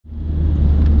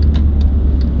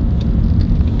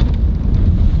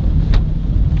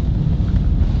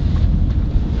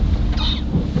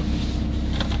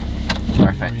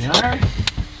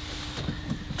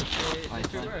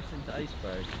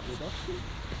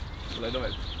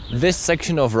This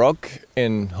section of rock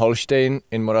in Holstein,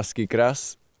 in Moravský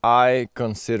Kras, I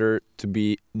consider to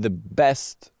be the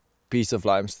best piece of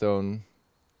limestone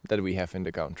that we have in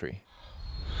the country.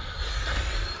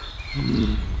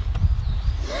 Come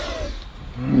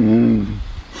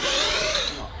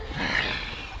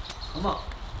on.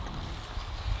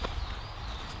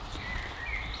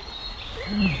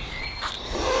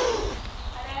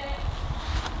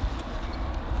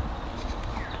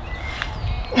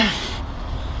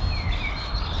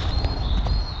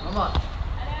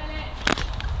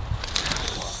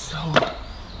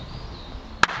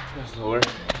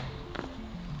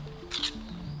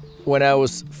 When I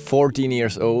was 14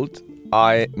 years old,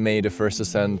 I made the first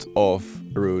ascent of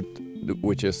a route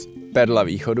which is Perla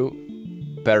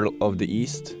Východu, Pearl of the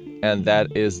East, and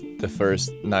that is the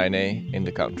first 9A in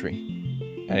the country.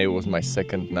 And it was my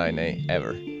second 9A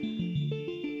ever.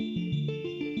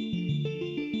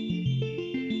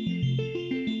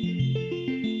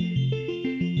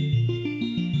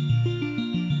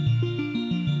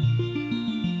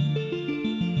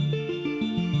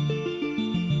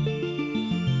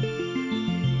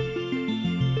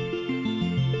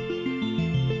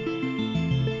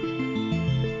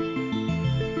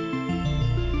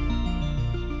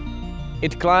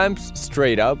 It climbs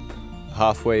straight up,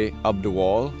 halfway up the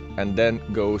wall, and then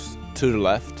goes to the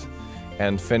left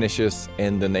and finishes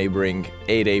in the neighboring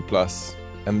 8A plus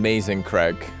amazing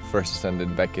crag, first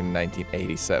ascended back in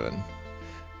 1987.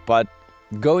 But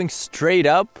going straight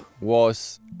up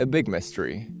was a big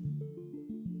mystery.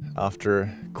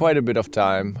 After quite a bit of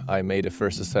time, I made a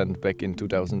first ascent back in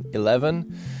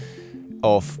 2011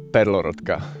 of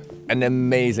Perlorodka, an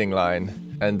amazing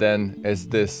line. And then as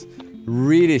this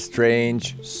really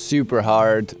strange, super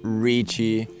hard,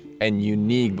 reachy and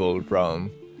unique boulder problem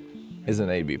is an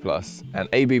AB+. An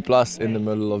AB+ in the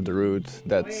middle of the route,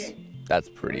 that's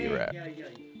pretty rare.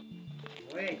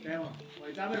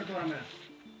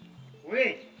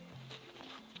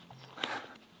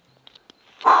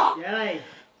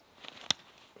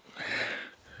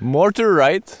 More to the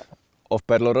right of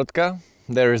Perlorodka,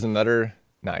 there is another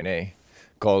 9A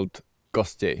called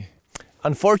Kostěj.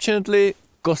 Unfortunately,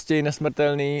 Kostěj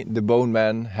Nesmrtelný, the Bone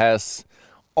Man, has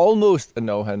almost a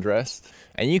no-hand rest,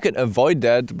 and you can avoid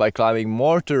that by climbing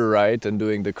more to the right and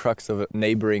doing the crux of a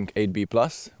neighboring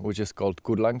 8B+, which is called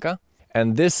Kudlanka.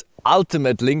 And this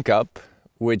ultimate link-up,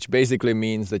 which basically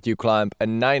means that you climb a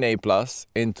 9A+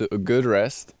 into a good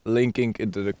rest, linking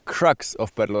into the crux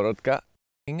of Perlorodka,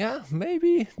 yeah,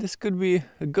 maybe this could be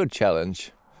a good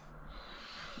challenge.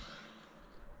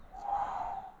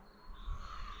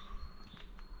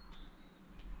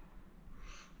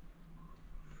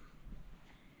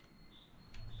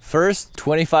 First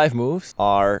 25 moves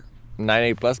are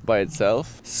 9A+ by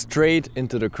itself, straight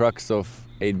into the crux of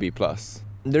 8B+.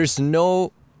 There's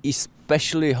no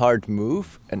especially hard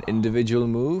move, an individual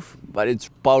move, but it's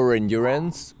power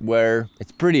endurance where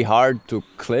it's pretty hard to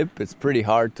clip, it's pretty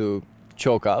hard to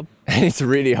choke up, and it's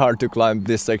really hard to climb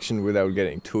this section without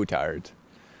getting too tired.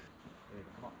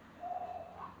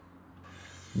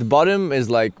 The bottom is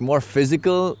like more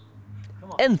physical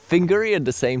and fingery at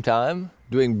the same time,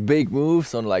 doing big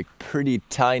moves on like pretty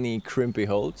tiny crimpy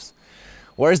holds.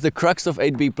 Whereas the crux of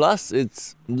 8B+,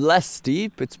 it's less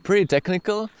steep, it's pretty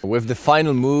technical, with the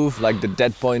final move like the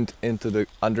dead point into the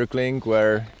underclink,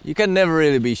 where you can never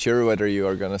really be sure whether you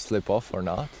are gonna slip off or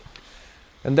not.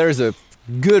 And there's a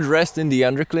good rest in the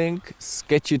underclink,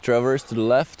 sketchy traverse to the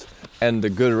left, and the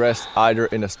good rest either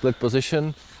in a split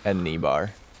position and knee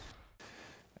bar.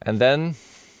 And then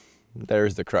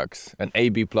there's the crux, an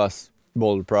AB+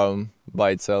 boulder problem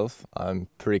by itself. I'm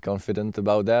pretty confident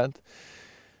about that.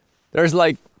 There's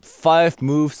like 5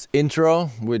 moves intro,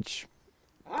 which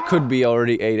could be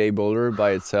already 8A boulder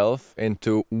by itself,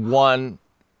 into one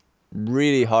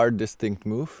really hard distinct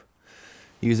move,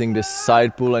 using this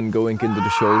side pull and going into the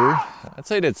shoulder. I'd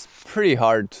say that's pretty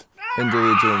hard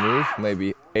individual move,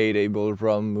 maybe 8A boulder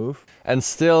problem move. And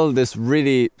still this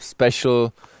really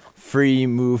special free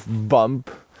move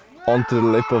bump onto the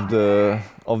lip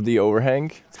of the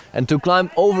overhang. And to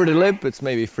climb over the lip, it's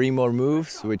maybe 3 more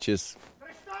moves, which is,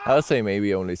 I would say,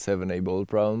 maybe only 7A boulder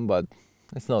problem, but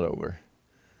it's not over.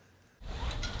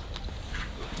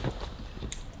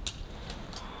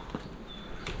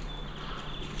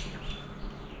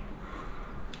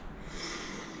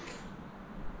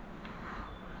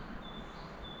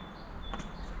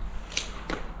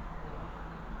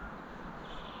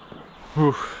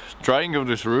 Trying of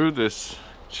this route is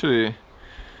actually a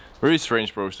really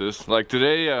strange process. Like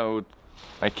today I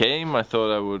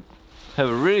thought I would have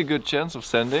a really good chance of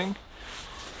sending,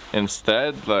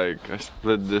 Instead, like, I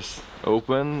split this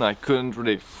open. I couldn't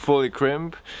really fully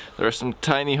crimp. There are some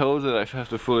tiny holes that I have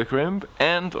to fully crimp,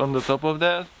 and on the top of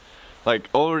that, like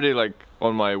already like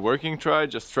on my working try,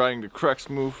 just trying the crux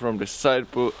move from the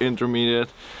side pull intermediate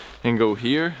and go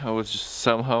here, I was just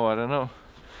somehow, I don't know,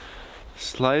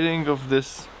 sliding of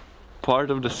this part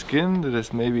of the skin that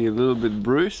is maybe a little bit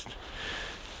bruised,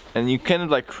 and you cannot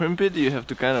like crimp it, you have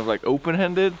to kind of like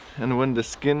open-hand it, and when the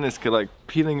skin is like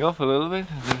peeling off a little bit,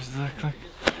 there's like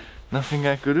nothing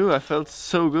I could do. I felt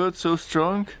so good, so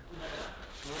strong.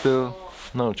 Still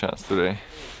no chance today.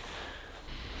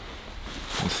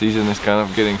 The season is kind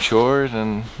of getting short,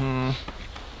 and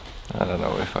I don't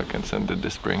know if I can send it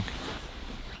this spring.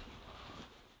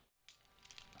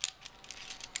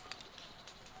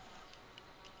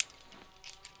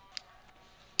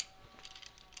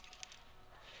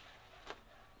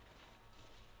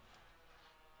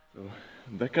 So,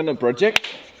 back on the project.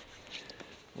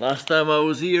 Last time I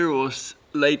was here was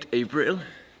late April.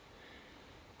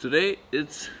 Today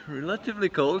it's relatively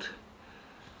cold.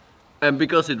 And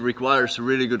because it requires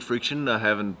really good friction, I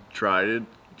haven't tried it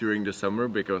during the summer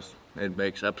because it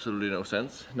makes absolutely no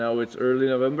sense. Now it's early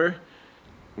November.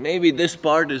 Maybe this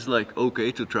part is like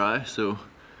okay to try, so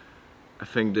I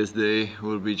think this day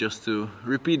will be just to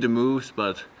repeat the moves,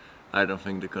 but I don't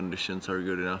think the conditions are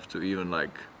good enough to even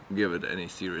like give it any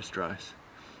serious tries.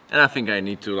 And I think I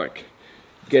need to like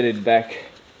get it back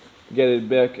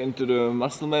into the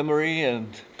muscle memory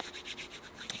and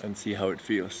see how it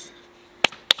feels.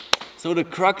 So the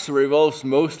crux revolves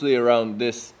mostly around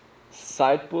this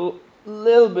side pull, a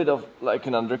little bit of like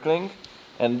an undercling,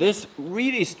 and this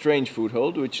really strange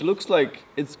foothold, which looks like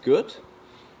it's good,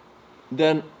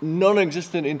 then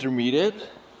non-existent intermediate,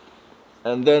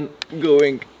 and then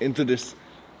going into this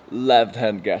left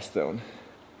hand gas stone.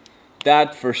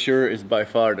 That for sure is by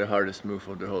far the hardest move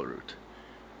of the whole route.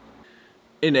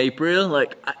 In April,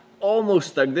 like I almost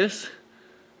stuck this,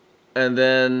 and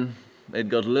then it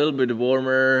got a little bit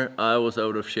warmer, I was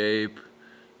out of shape,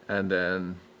 and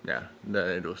then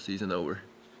it was season over.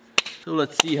 So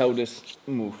let's see how this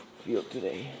move feels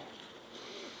today.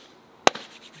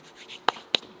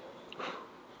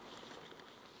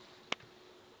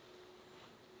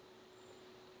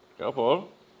 Come on.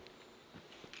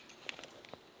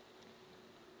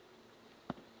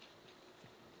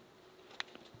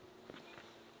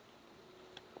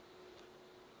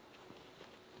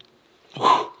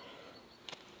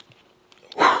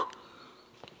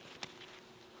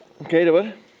 Okay, that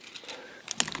one.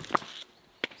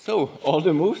 So all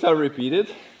the moves are repeated.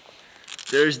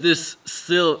 There's this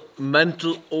still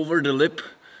mental over the lip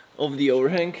of the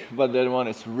overhang, but that one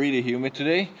is really humid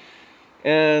today.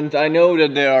 And I know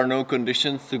that there are no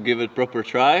conditions to give it proper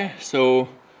try, so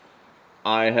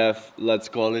I have, let's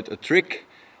call it a trick.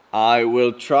 I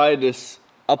will try this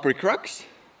upper crux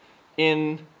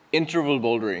in interval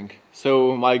bouldering.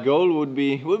 So my goal would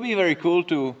be very cool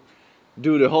to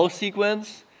do the whole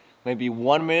sequence, maybe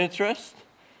 1 minute rest,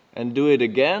 and do it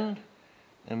again,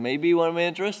 and maybe 1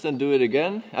 minute rest and do it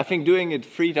again. I think doing it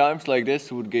 3 times like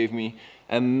this would give me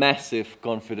a massive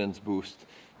confidence boost.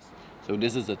 So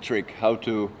this is a trick, how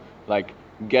to like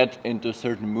get into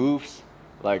certain moves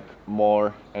like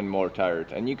more and more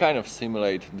tired. And you kind of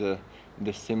simulate the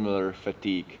similar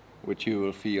fatigue which you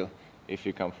will feel if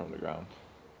you come from the ground.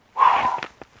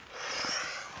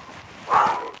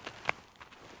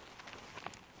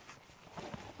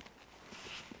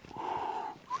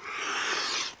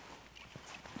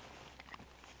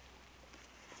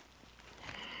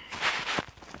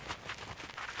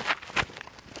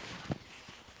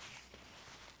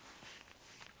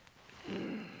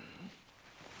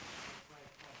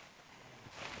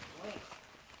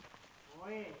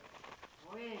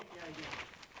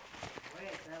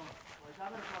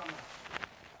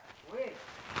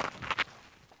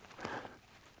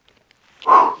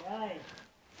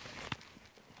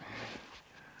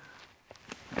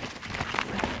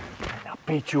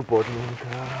 Piču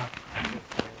podmínka.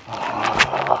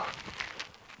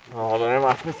 No, to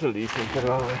nemá smysl líst,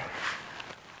 ale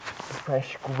úplně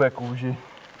škube kůži.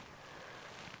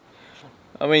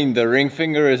 I mean, the ring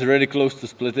finger is really close to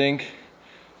splitting.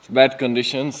 It's bad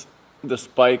conditions. The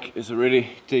spike is really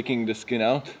taking the skin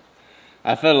out.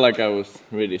 I felt like I was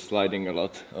really sliding a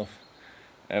lot of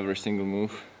every single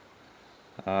move.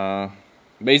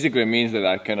 Basically means that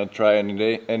I cannot try any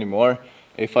day anymore.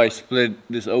 If I split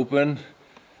this open,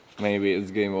 maybe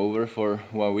it's game over for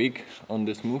 1 week on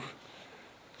this move,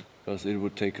 because it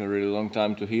would take a really long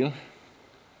time to heal.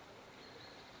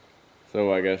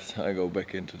 So I guess I go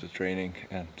back into the training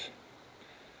and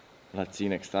let's see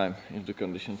next time if the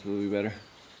conditions will be better.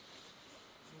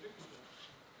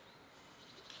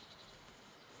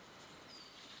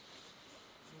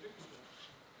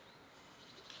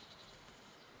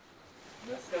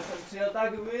 přijel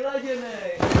tak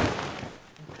vyladěnej.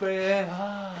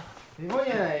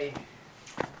 Vyvoněnej.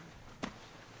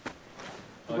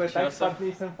 Bude tak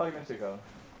špatný, jsem fakt nečekal.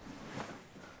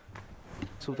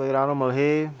 Jsou tady ráno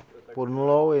mlhy, pod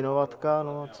nulou, inovatka,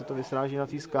 no se to vysráží na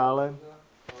té skále.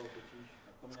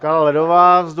 Skála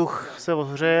ledová, vzduch se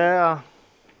ohřeje a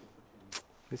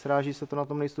vysráží se to na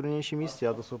tom nejstudenějším místě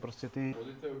a to jsou prostě ty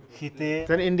chyty.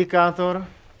 Ten indikátor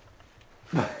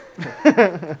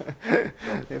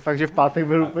je fakt, že v pátek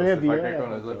byl úplně bílý.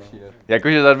 Jako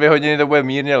jakože za 2 hodiny to bude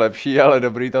mírně lepší, ale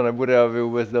dobrý to nebude, aby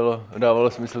vůbec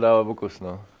dávalo smysl dávat pokus,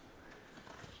 no.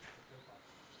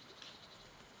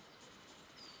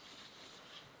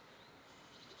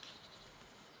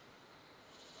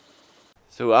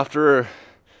 So after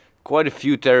quite a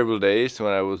few terrible days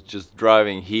when I was just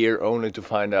driving here only to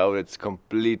find out it's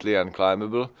completely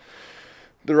unclimbable,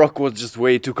 the rock was just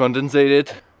way too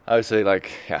condensated. I would say like,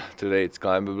 yeah, today it's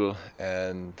climbable,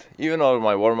 and even on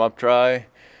my warm-up try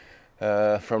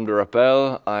from the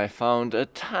rappel, I found a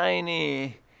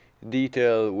tiny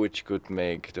detail which could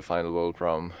make the final boulder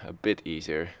problem a bit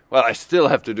easier. Well, I still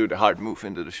have to do the hard move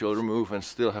into the shoulder move and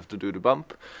still have to do the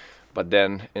bump, but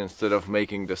then instead of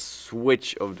making the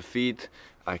switch of the feet,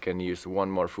 I can use one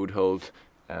more foothold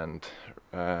and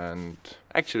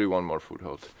actually one more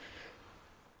foothold.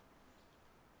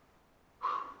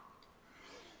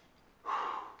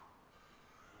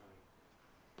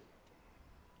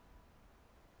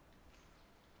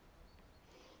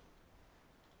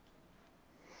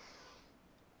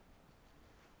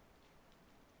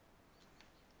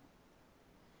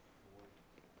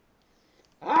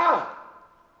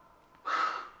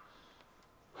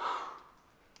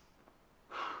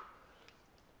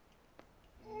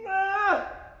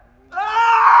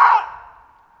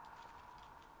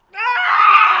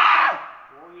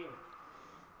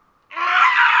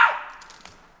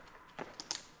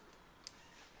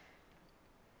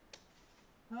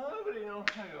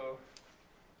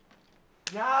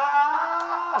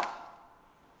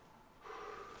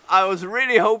 I was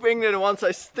really hoping that once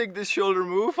I stick this shoulder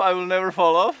move, I will never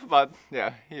fall off, but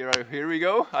yeah, here we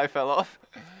go, I fell off.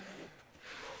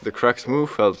 The crux move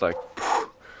felt like,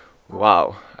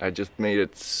 wow, I just made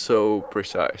it so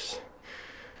precise.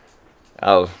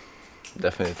 I'll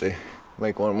definitely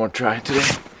make one more try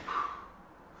today.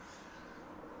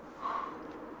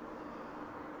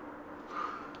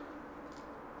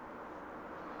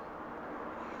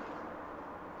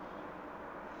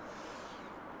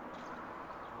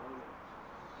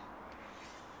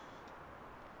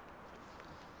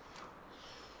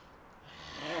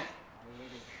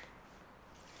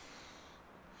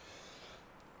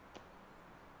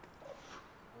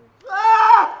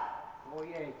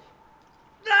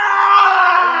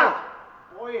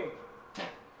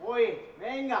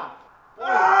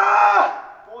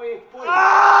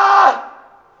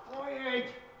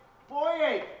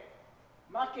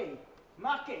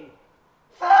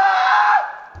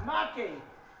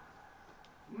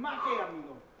 Makej,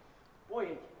 amigo.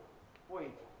 Pojď.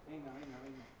 Venga.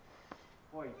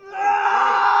 Pojď.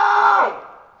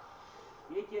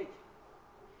 Jeď.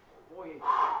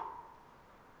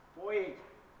 Pojď.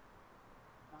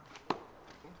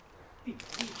 Ty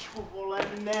píčko, vole,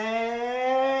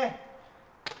 ne.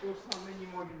 To snad není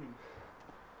možný.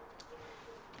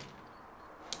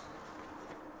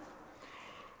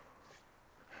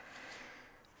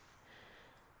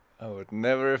 I would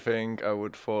never think I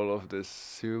would fall off this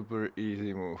super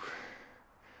easy move.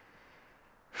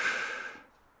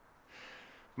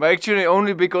 But actually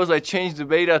only because I changed the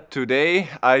beta today,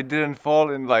 I didn't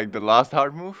fall in like the last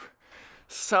hard move.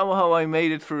 Somehow I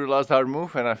made it through the last hard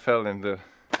move and I fell in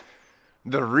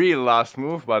the real last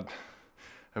move, but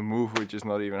a move which is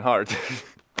not even hard.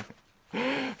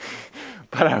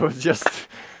 But I was just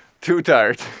too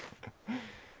tired.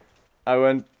 I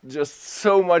went just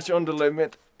so much on the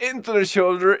limit. Into the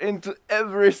shoulder, into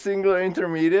every single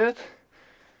intermediate.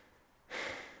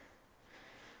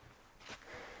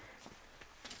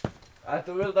 A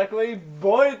to byl takový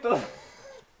boj to.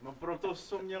 No proto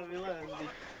jsem měl vylézt.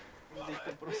 Teď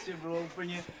to prostě bylo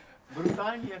úplně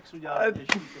brutální, jak jsi udělal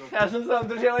těžký krok. Já jsem se tam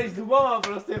držel i zubama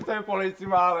prostě v té polici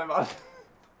málem.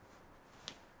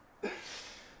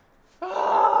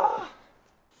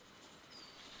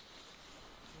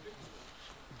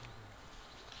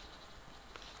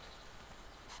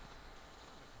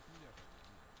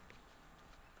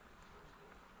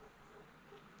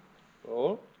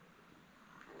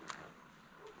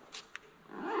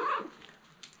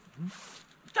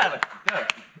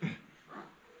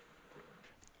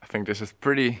 I think this is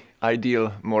pretty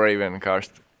ideal Moravian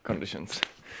karst conditions.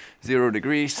 0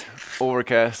 degrees,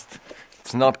 overcast,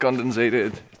 It's not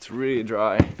condensated, it's really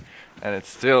dry, and it's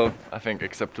still, I think,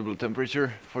 acceptable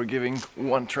temperature for giving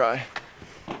one try.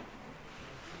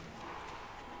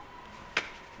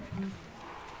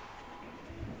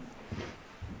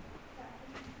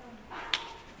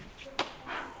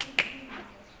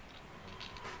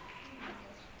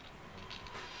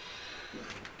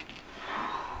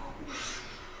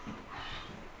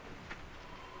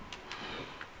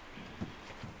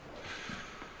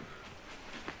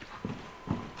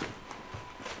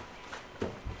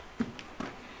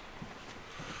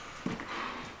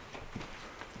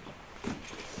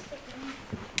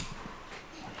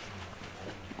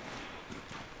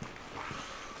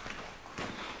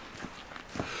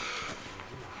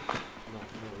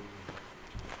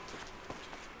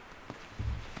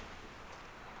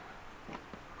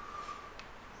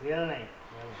 Silnej.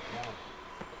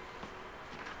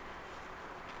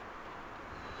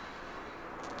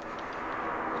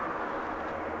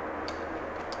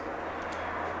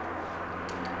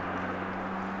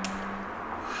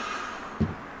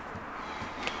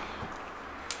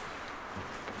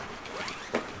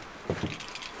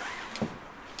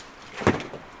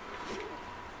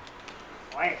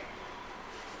 Oj.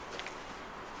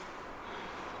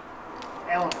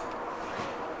 Evo.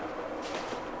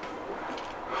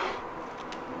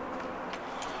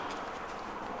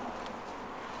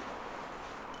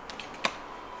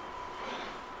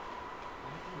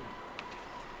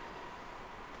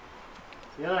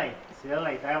 Silnej,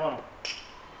 silnej, to je ono.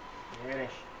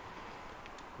 Jedeš.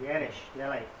 Jedeš,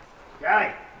 dělej.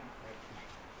 Dělej!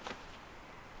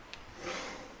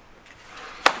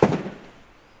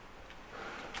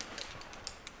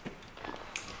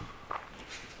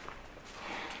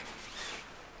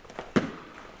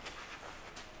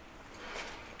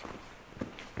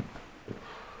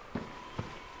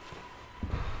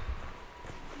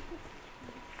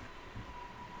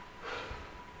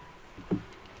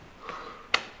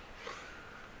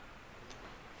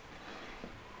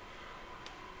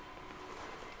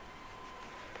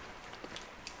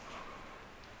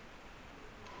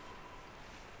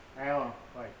 Evo,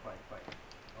 pojď, pojď, pojď.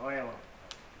 O, evo.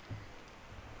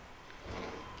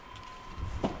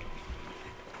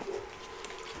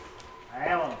 A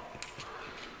evo.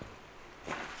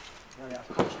 Dělej, a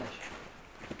spočneš.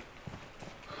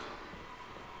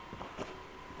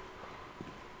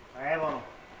 A evo.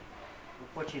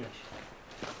 Odpočíneš.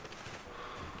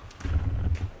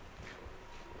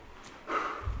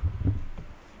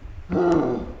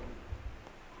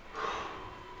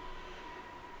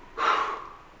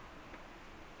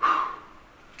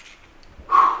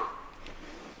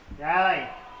 Dělej,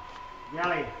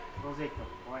 dělej, rozjeď to,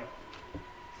 pojď,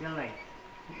 silnej,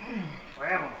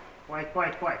 pojď,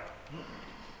 pojď, pojď,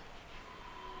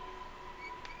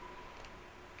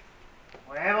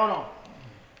 pojď, ono,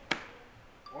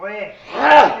 pojď,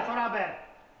 ty to naber,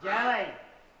 dělej,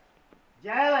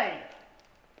 dělej,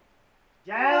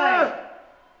 dělej,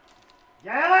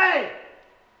 dělej,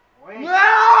 pojď,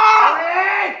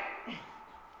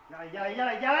 dělej, dělej,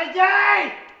 dělej,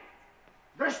 dělej,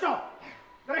 drž to!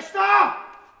 Drž to!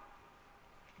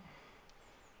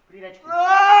 Klídečku.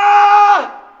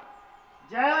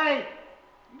 Dělej!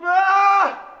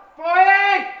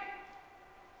 Pojď!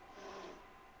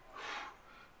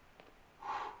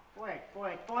 Pojď,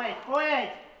 pojď, pojď, pojď!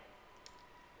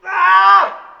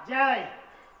 Dělej! Dělej!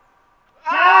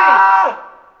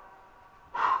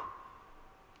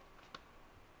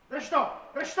 Drž to!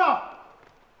 Drž to!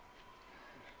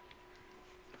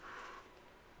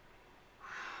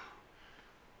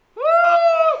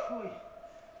 Fuj.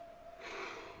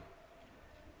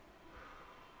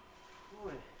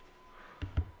 Fuj.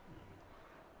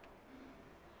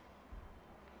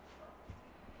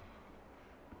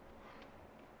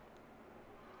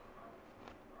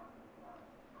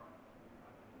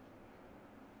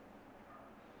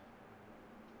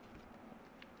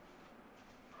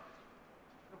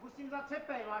 Propustím za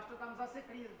cepej, máš to tam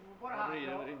zaseklý v borhách, Dobrý,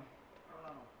 jo? dobrý.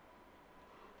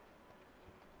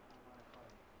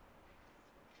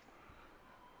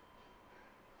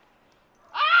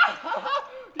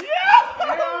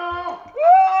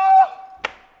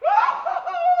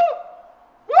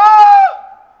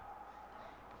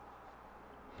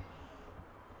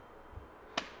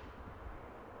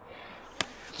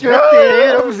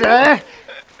 Dobře.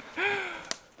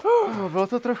 Bylo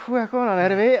to trochu jako na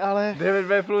nervy, ale...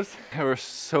 9B+. There was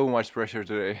so much pressure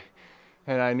today,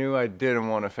 and I knew I didn't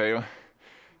want to fail.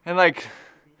 And like,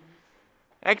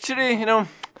 actually, you know,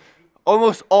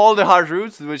 almost all the hard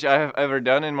routes which I have ever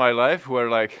done in my life were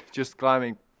like just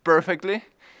climbing perfectly.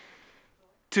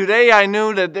 Today I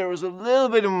knew that there was a little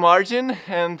bit of margin,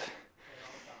 and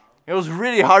It was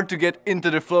really hard to get into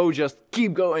the flow, just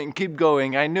keep going, keep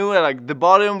going. I knew like the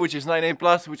bottom, which is 9A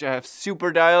plus, which I have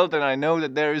super dialed, and I know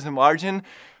that there is a margin.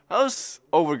 I was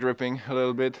over gripping a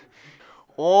little bit.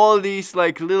 All these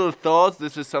like little thoughts,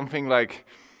 this is something like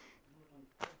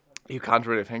you can't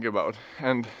really think about.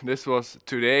 And this was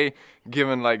today,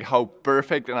 given like how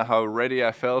perfect and how ready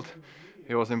I felt,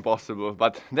 it was impossible.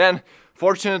 But then,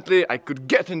 fortunately, I could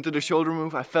get into the shoulder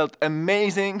move. I felt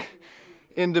amazing.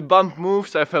 In the bump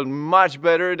moves, I felt much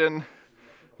better than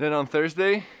on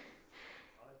Thursday.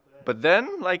 But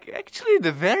then, like actually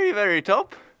the very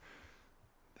top,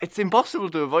 it's impossible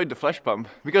to avoid the flash pump.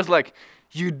 Because like,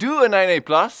 you do a 9A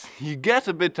plus, you get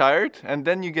a bit tired, and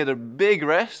then you get a big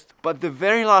rest. But the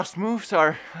very last moves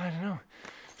are, I don't know,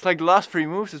 it's like the last 3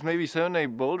 moves is maybe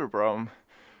 7A boulder problem.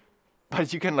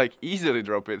 But you can like easily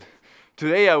drop it.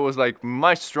 Today I was like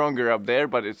much stronger up there,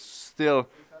 but it's still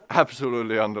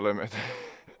absolutely on the limit.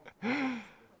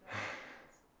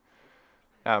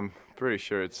 I'm pretty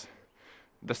sure it's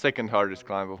the second hardest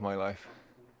climb of my life.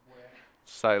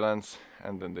 Silence,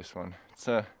 and then this one. It's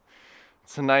a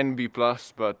 9B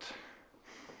plus, but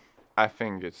I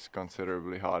think it's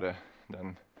considerably harder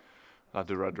than La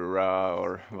Dura Dura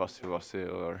or Vasil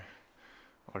Vasil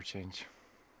or Change.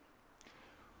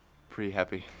 Pretty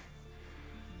happy.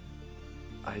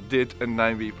 I did a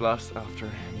 9B plus after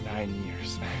 9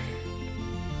 years.